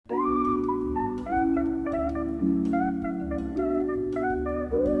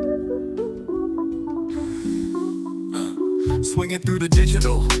Swinging through the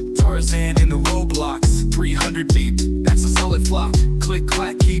digital, Tarzan in the Roblox. 300 deep, that's a solid flop. Click,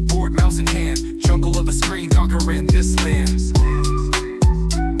 clack, keyboard, mouse in hand. Jungle of a screen, conquering this land.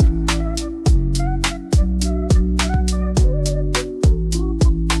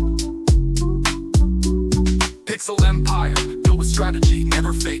 Pixel empire, built with strategy,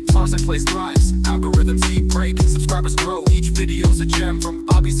 never fake. TarzanPlayz thrives, algorithms eat break. Subscribers grow, each video's a gem. From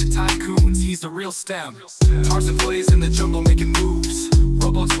hobbies to tycoons, he's the real stem. TarzanPlayz in the jungle making moves.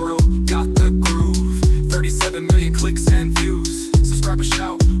 Roblox world, got the groove. 37 million clicks and views. Subscribers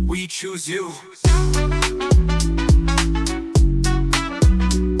shout, we choose you.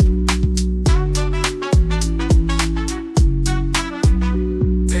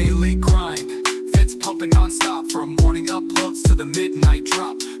 Daily grind, fits pumping non-stop. From morning uploads to the midnight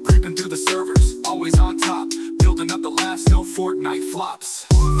drop. Creeping through the servers, always on top. Building up the laughs, no Fortnite flops.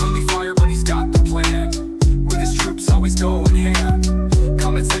 Friendly fire, but he's got the plan. With his troops always going ham.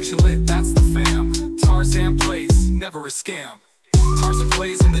 Comment section lit, that's the fam. TarzanPlayz, never a scam.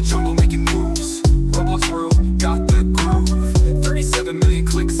 TarzanPlayz in the jungle making moves. Roblox world, got the groove. 37 million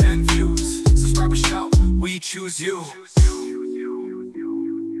clicks and views. Subscribers shout, we choose you.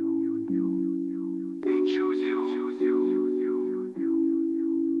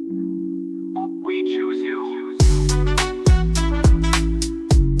 We choose you.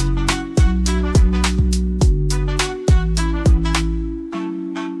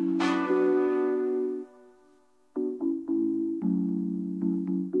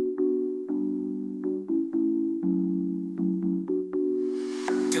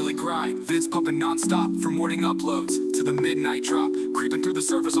 Daily grind, vids pumping non-stop. From morning uploads to the midnight drop. Creeping through the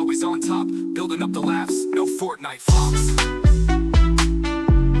servers, always on top. Building up the laughs, no Fortnite flops.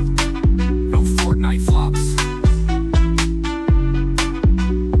 No Fortnite flops.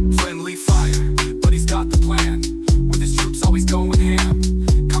 Friendly fire, but he's got the plan. With his troops always going ham.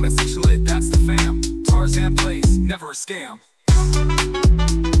 Comment section lit, that's the fam. TarzanPlayz, never a scam.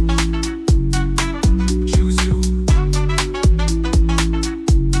 Choose you.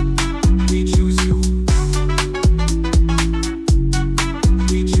 We choose you.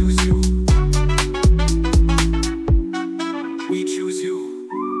 We choose you. We choose you.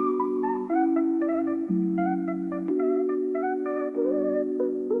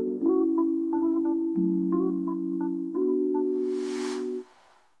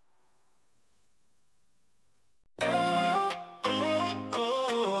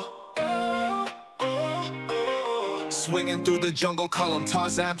 Swinging through the jungle, call him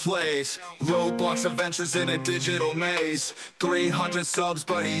TarzanPlayz. Roblox adventures in a digital maze. 300 subs,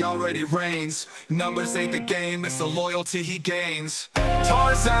 but he already reigns. Numbers ain't the game, it's the loyalty he gains.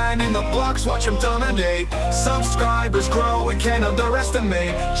 Tarzan in the blocks, watch him dominate. Subscribers grow and can't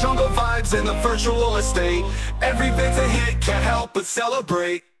underestimate. Jungle vibes in the virtual estate. Every vid's a hit, can't help but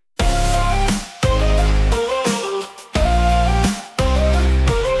celebrate.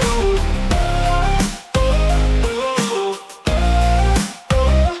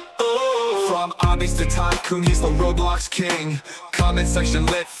 To Tycoon, he's the Roblox king. Comment section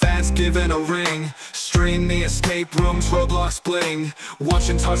lit, fans giving a ring. Stream the escape rooms, Roblox bling.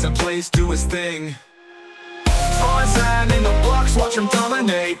 Watching TarzanPlayz do his thing. Tarzan in the blocks, watch him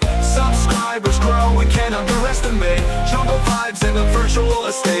dominate. Subscribers grow and can't underestimate. Jungle vibes in the virtual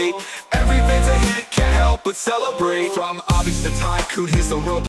estate. Every vid's a hit, can't help but celebrate. From hobbies to Tycoon, he's the Roblox